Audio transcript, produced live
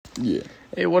Yeah.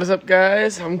 Hey, what is up,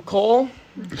 guys? I'm Cole.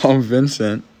 I'm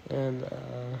Vincent. And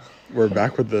we're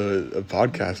back with the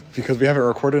podcast because we haven't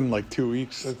recorded in like 2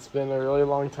 weeks. It's been a really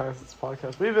long time since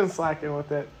podcast. We've been slacking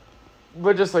with it.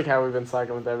 But just like how we've been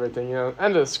slacking with everything, you know,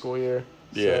 end of the school year.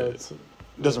 Yeah. So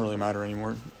It doesn't really matter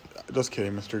anymore. Just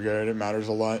kidding, Mr. Garrett. It matters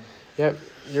a lot. Yep,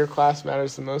 your class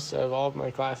matters the most out of all of my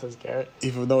classes, Garrett.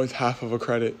 Even though it's half of a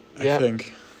credit, I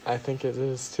think. I think it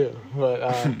is too. But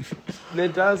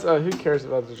it does. Who cares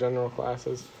about the general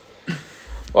classes?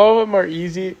 All of them are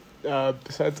easy.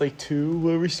 Besides like 2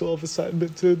 where we still have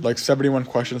assignments in. Like 71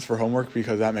 questions for homework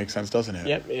because that makes sense, doesn't it?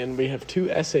 Yep, and we have 2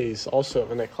 essays also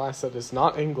in a class that is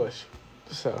not English.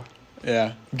 So.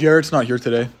 Yeah. Garrett's not here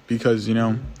today because, you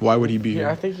know, why would he be here?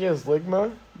 Yeah, I think he has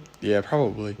ligma. Yeah,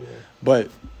 probably. Yeah. But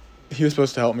he was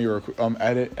supposed to help me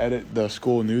edit the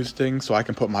school news thing so I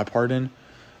can put my part in.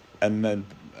 And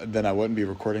then I wouldn't be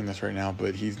recording this right now,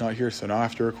 but he's not here, so now I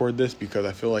have to record this because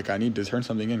I feel like I need to turn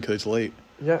something in because it's late.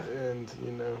 Yeah, and,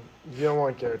 you know, you don't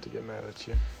want Garrett to get mad at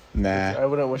you. Nah. I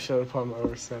wouldn't wish it upon my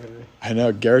worst enemy. I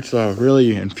know, Garrett's a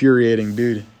really infuriating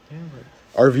dude. Damn it.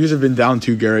 Our views have been down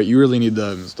too, Garrett. You really need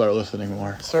to start listening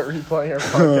more. Start replaying our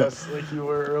podcast like you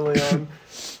were early on.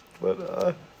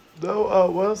 But,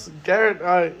 what else?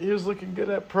 Garrett, he was looking good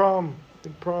at prom.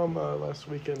 In prom last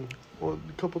weekend. Well,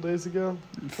 a couple days ago.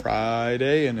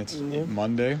 Friday, and it's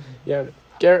Monday. Yeah,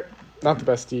 Garrett, not the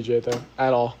best DJ, though,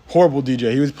 at all. Horrible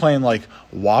DJ. He was playing, like,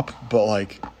 WAP, but,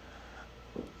 like,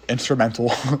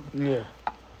 instrumental. Yeah.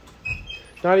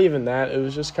 Not even that. It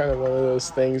was just kind of one of those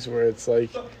things where it's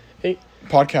like... Hey,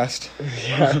 podcast.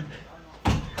 Yeah.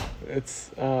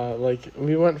 It's, like,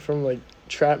 we went from, like,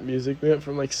 trap music. We went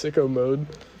from, like, Sicko Mode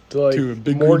to, like... To a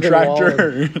big Morgan green tractor.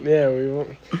 Wallen. Yeah, we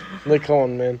went... Like, come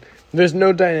on, man. There's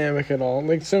no dynamic at all.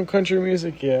 Like, some country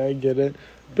music, yeah, I get it.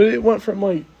 But it went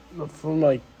from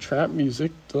trap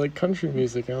music to, like, country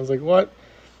music. And I was like, what?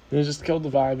 And it just killed the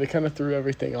vibe. It kind of threw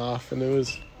everything off. And it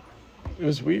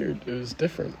was weird. It was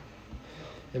different.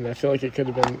 And I feel like it could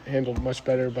have been handled much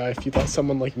better by if you thought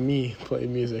someone like me played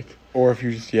music. Or if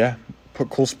you just, put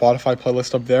cool Spotify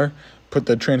playlist up there, put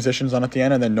the transitions on at the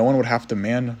end, and then no one would have to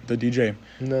man the DJ.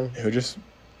 No. It would just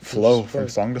flow from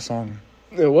song to song.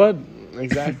 It would.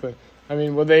 Exactly. I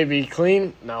mean, would they be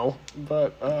clean? No.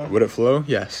 But, would it flow?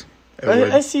 Yes.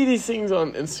 I see these things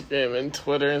on Instagram and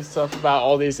Twitter and stuff about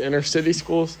all these inner city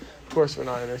schools. Of course, we're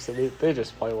not inner city. They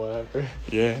just play whatever.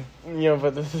 Yeah. You know,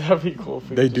 but that'd be cool. If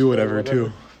we They could do just whatever, play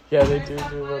too. Yeah, they do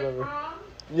whatever.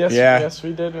 Yes, Yeah. Yes,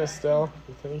 we did, Miss Dell.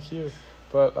 Thank you.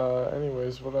 But,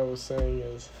 anyways, what I was saying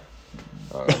is,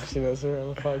 I don't know if she knows her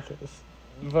on the podcast.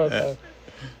 But,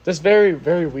 that's very,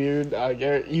 very weird.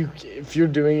 Garrett, if you're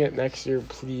doing it next year,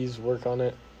 please work on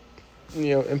it.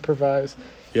 You know, improvise.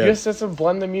 Yeah. You just have to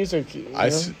blend the music. I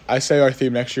say our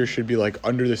theme next year should be like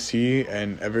Under the Sea,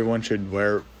 and everyone should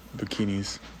wear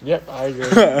bikinis. Yep, I agree.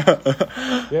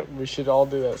 Yep, we should all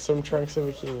do that. Swim trunks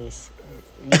and bikinis.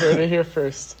 You heard it here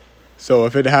first. So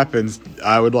if it happens,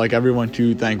 I would like everyone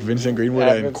to thank Vincent Greenwood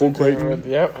and Cole Clayton.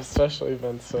 Yep, especially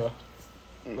Vince.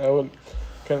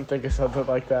 Couldn't think of something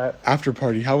like that. After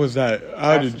party, how was that?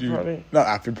 How did you? Party? Not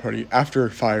after party. After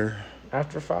fire.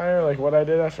 After fire, like what I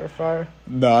did after fire.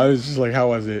 No, I was just like, how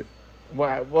was it?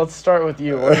 Well, let's start with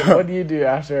you. What do you do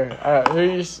after?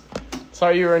 Saw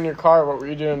you were in your car. What were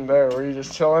you doing there? Were you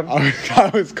just chilling?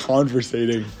 I was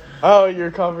conversating. Oh,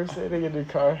 you're conversating in your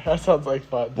car. That sounds like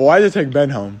fun. Well, why did I take Ben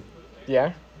home?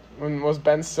 Yeah. Was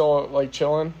Ben still like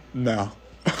chilling? No.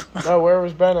 No, where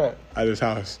was Ben at? At his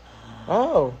house.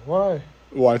 Oh, why?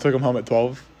 Well, I took him home at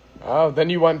 12. Oh, then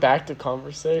you went back to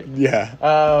conversate? Yeah.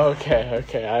 Oh, okay.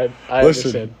 I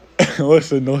understand.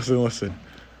 Listen.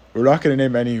 We're not going to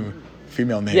name any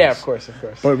female names. Yeah, of course.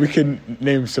 But we can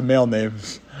name some male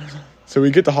names. So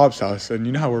we get to Hobbs' house, and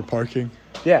you know how we're parking?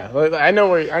 Yeah, I know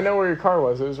where your car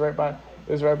was. It was right by.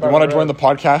 You want to join the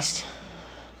podcast?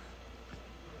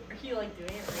 Are you like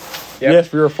doing it right Yep.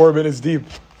 Yes, we were 4 minutes deep.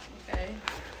 now? Okay.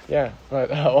 Yeah,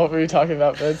 but what were you talking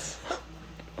about, Vince?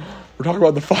 We're talking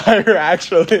about the fire,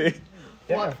 actually.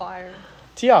 Yeah. What fire?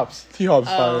 T-Ops. T-Hobbs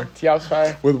fire. T-Ops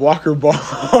fire. With Walker Bar.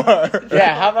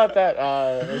 Yeah, how about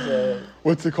that?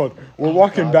 What's it called? We're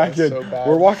walking back in. so bad.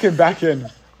 We're walking back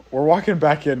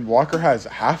in. Walker has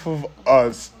half of a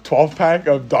 12-pack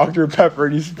of Dr. Pepper,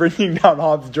 and he's sprinting down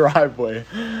Hobbs' driveway.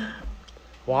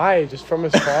 Why? Just from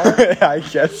his car? I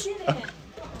guess.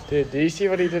 Dude, did you see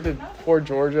what he did to poor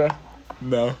Georgia?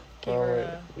 No. Gave her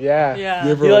a- Yeah. Yeah.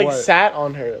 Give her He a like what? sat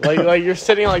on her. Like you're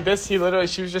sitting like this. She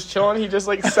was just chilling. He just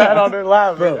like sat on her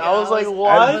lap. Bro. I was like, I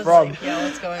what? was Prom. like, yeah,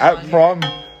 what's going on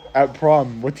At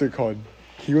prom, what's it called?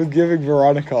 He was giving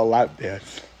Veronica a lap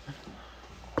dance.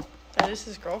 That is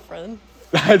his girlfriend.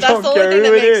 I That's don't the only care thing who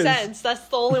that it makes is. sense. That's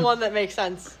the only one that makes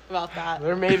sense about that.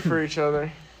 They're made for each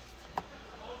other.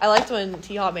 I liked when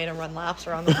T-Hop made him run laps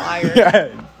around the fire.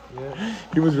 Yeah. Yeah.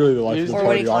 He was really the life of the Or when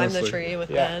party, he climbed honestly. the tree with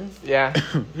Yeah. Ben. Yeah.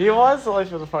 He was the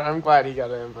life of the party. I'm glad he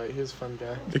got an invite. He was a fun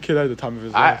guy. The kid had the time of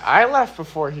his life. I left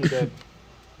before he did.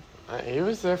 He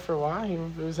was there for a while. He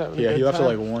was having a Yeah, good he left time.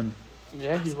 at like 1.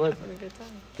 Yeah, he would. Having a good time.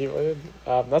 He would.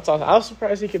 That's awesome. I was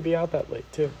surprised he could be out that late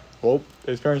too. Well,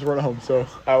 his parents weren't home, so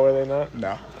Oh, were they not?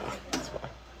 no. That's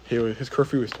fine. His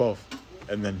curfew was 12.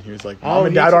 And then he was like, Oh, Mom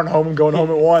and he Dad t- aren't home. I'm going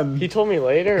home at 1. He told me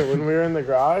later when we were in the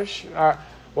garage. I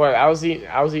was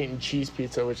eating cheese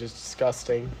pizza, which is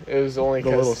disgusting. It was only The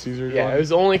 'cause- Little Caesars Yeah, one? it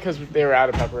was only because they were out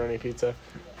of pepperoni pizza.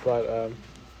 But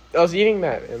I was eating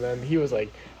that, and then he was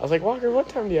like, I was like, Walker, what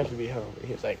time do you have to be home? And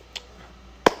he was like,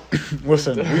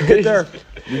 Listen,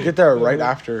 we get there right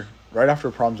after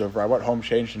prom's over. I went home,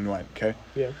 changed, and went, okay?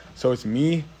 yeah, So it's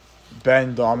me,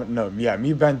 Ben,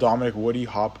 Dominic, Woody,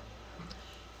 Hop,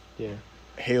 yeah.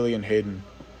 Haley, and Hayden.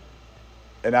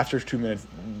 And after 2 minutes,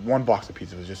 1 box of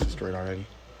pizza was just destroyed already.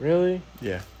 Really?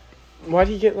 Yeah. Why'd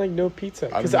he get like no pizza?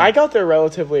 Because mean- I got there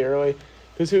relatively early.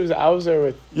 Because I was there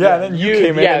with Yeah, and then you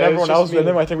came in, yeah, and it was everyone just else. me. And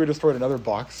then I think we destroyed another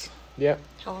box. Yeah,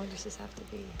 How long does this have to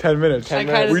be? 10 minutes. 10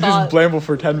 kinda minutes. We thought- just blamble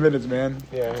for 10 minutes, man.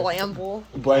 yeah. Blamble.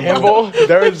 Blamble.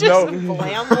 There is no,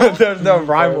 Blamble. there's no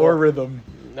rhyme or rhythm.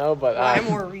 No, but Rhyme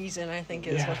or reason, I think,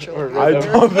 is yeah, what or you're I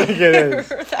rhythm. don't think it is.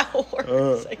 that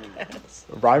works, I guess.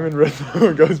 Rhyme and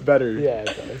rhythm goes better. Yeah,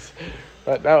 it does.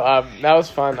 But no, that was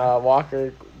fun.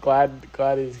 Walker, glad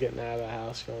he's getting out of the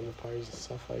house, going to parties and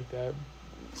stuff like that.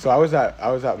 So I was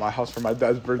at my house for my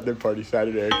dad's birthday party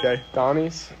Saturday. Okay.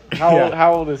 Donnie's. Yeah.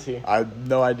 How old is he? I had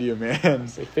no idea, man.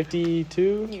 Is he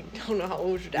 52? You don't know how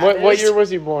old your dad is. What year was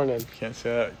he born in? Can't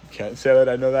say that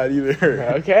I know that either.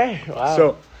 Okay, wow.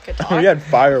 So Good talk. we had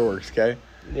fireworks, okay?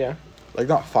 yeah, Like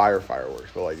not fireworks,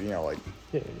 but like like.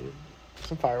 yeah,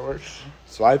 some fireworks.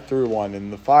 So I threw one in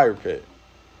the fire pit.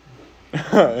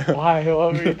 Why?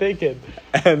 What were you thinking?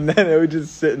 And then it was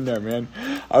just sitting there, man.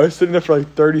 I was sitting there for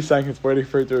like 30 seconds waiting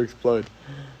for it to explode.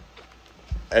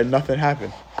 And nothing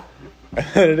happened. And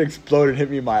then it exploded and hit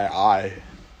me in my eye.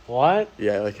 What?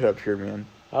 Yeah, like hit up here, man.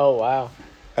 Oh wow.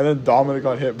 And then Dominic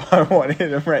got hit by one,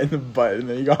 hit him right in the butt, and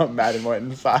then he got mad and went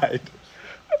inside.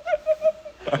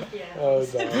 Yeah. Oh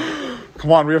no.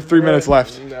 Come on, we have 3 minutes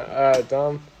left. No,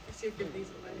 Dom. Let's see if we can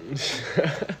these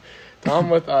away. Tom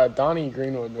with Donnie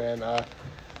Greenwood, man.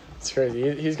 It's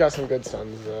crazy. He's got some good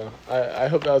sons, though. I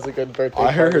hope that was a good birthday.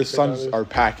 I heard party his for sons Donnie. are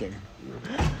packing.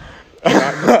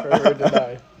 Not confirmed or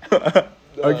denied.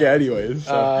 Okay, anyways.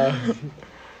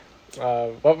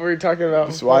 What were we talking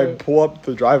about? So I pull up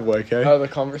the driveway, okay? Oh, the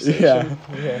conversation.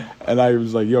 Yeah. And I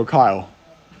was like, yo, Kyle.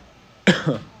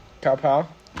 Cow Pow.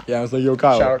 Yeah, I was like, yo,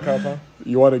 Kyle. Shout out Cow Pow.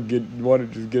 You want to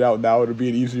just get out now? It'll be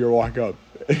an easier walk up.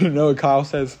 You know what Kyle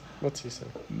says? What's he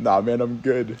saying? Nah, man, I'm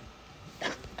good.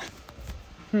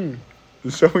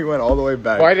 So we went all the way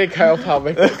back. Why did Kyle Pow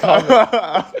make that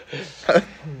comment?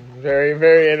 Very,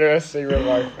 very interesting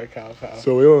remark by Kyle Pow.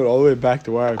 So we went all the way back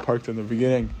to where I parked in the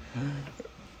beginning.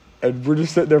 And we're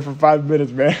just sitting there for 5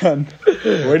 minutes, man.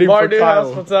 Waiting for Newhouse,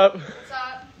 Kyle. what's up? What's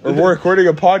up? We're recording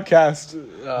a podcast.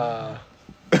 We're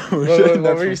What sitting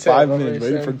there were you for saying? 5 What were minutes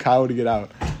you waiting saying? for Kyle to get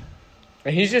out.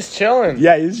 And he's just chilling.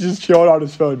 Yeah, he's just chilling on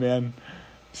his phone, man.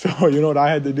 So you know what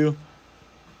I had to do?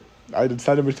 I had to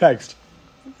send him a text.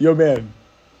 Yo, man,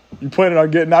 you planning on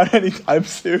getting out anytime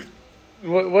soon?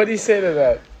 What did he say to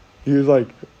that? He was like,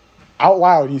 out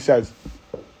loud, he says,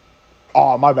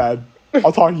 "Oh, my bad.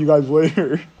 I'll talk to you guys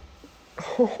later."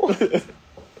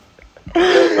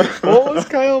 What was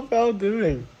Kyle Powell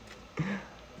doing?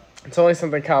 It's only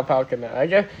something Kyle Powell can know. I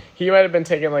guess he might have been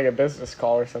taking like a business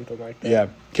call or something like that. Yeah,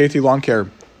 KT Lawn Care,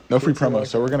 no free KT promo, Lawn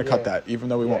so we're gonna Care, cut yeah. that, even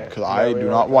though we won't, Yeah, because no, I we do won't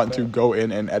not cut want that. to go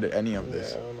in and edit any of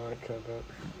this. Yeah, I will not cut that.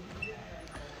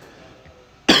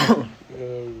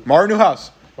 Mara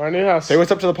Newhouse, Our new house. say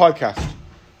what's up to the podcast.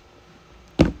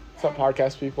 What's up,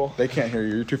 podcast people? They can't hear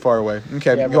you. You're too far away.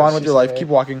 Okay, Yeah, go but on with she's your life. away. Keep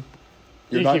walking.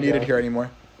 You're You not keep needed going. here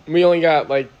anymore. We only got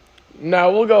we'll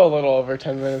go a little over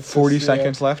 10 minutes. 40 Just, yeah.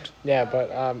 seconds left. Yeah,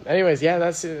 but anyways, yeah,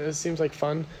 it seems like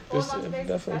fun. There's What about today's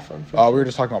definitely fun. We were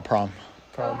just talking about prom. Oh,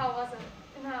 Prom. how was it?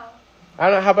 And how? I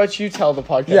don't know. How about you tell the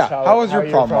podcast? Yeah, how was your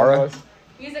prom, Mara? was?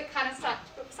 Music kind of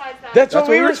sucked, but besides that. That's That's what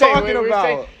we were saying. talking We were about.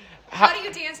 saying- how do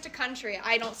you dance to country?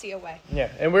 I don't see a way. Yeah,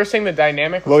 and we were saying the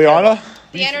dynamic. was Liliana,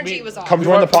 The energy was off. come We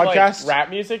join the went from, like, podcast. rap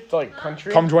music to like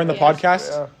country. Come join the Yes. podcast.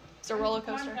 Yeah. It's a roller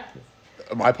coaster.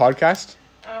 My podcast.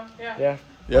 Oh, yeah. Yeah,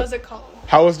 Yep. What was it called?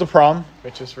 How was the prom?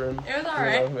 Mitch's room. It was You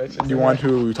alright. know, Mitch's You room. want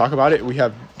to talk about it? We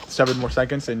have 7 more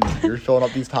seconds, and you're filling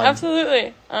up these times.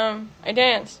 Absolutely. I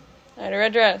danced. I had a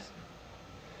red dress.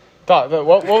 What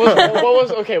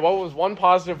was one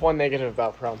positive, one negative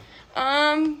about prom?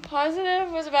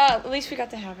 Positive was about at least we got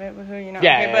to have it with who you know.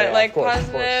 Yeah, okay, yeah, but yeah, like of course,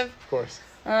 positive. Of course.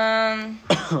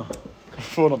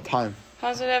 Filling up time.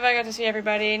 Positive, I got to see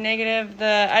everybody. Negative,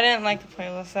 I didn't like the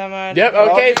playlist that much. Yep.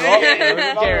 Okay.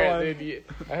 Oh, Garrett, dude,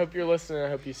 I hope you're listening. I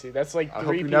hope you see. That's like I 3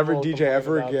 hope you people never DJ complain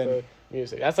ever about again. the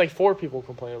music. That's like 4 people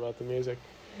complain about the music.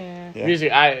 Yeah.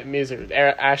 Yeah. Music.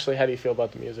 Ashley, how do you feel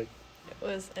about the music? It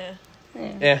was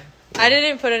Yeah. I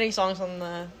didn't put any songs on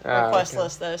the request okay.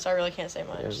 list though, so I really can't say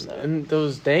much. So. And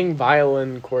those dang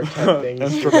violin quartet things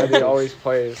that he always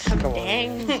plays. Come on.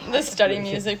 Dang. The study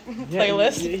music Yeah,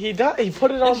 playlist. He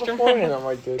put it on beforehand. I'm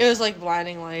like, dude. It was like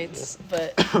blinding lights,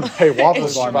 but Hey,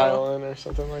 Waffles Instrumental. violin or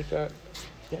something like that.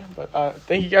 Yeah, but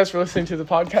thank you guys for listening to the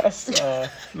podcast.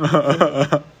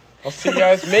 I'll see you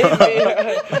guys.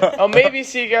 I'll maybe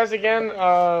see you guys again.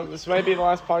 This might be the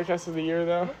last podcast of the year,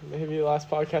 though. Maybe the last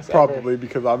podcast ever. Probably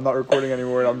because I'm not recording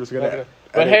anymore and I'm just gonna.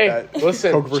 But hey,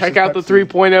 listen, check out the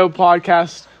 3.0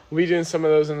 podcast. We'll be doing some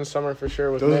of those in the summer for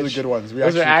sure with Those are Mitch. the good ones.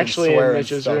 Those are actually can swear in and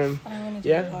Mitch's stuff. room. I want to do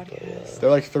Yeah. a podcast. They're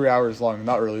like 3 hours long.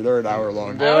 Not really. They're an hour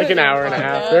long. They're like an hour and a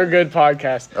half. They're a good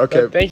podcast. Okay. But thank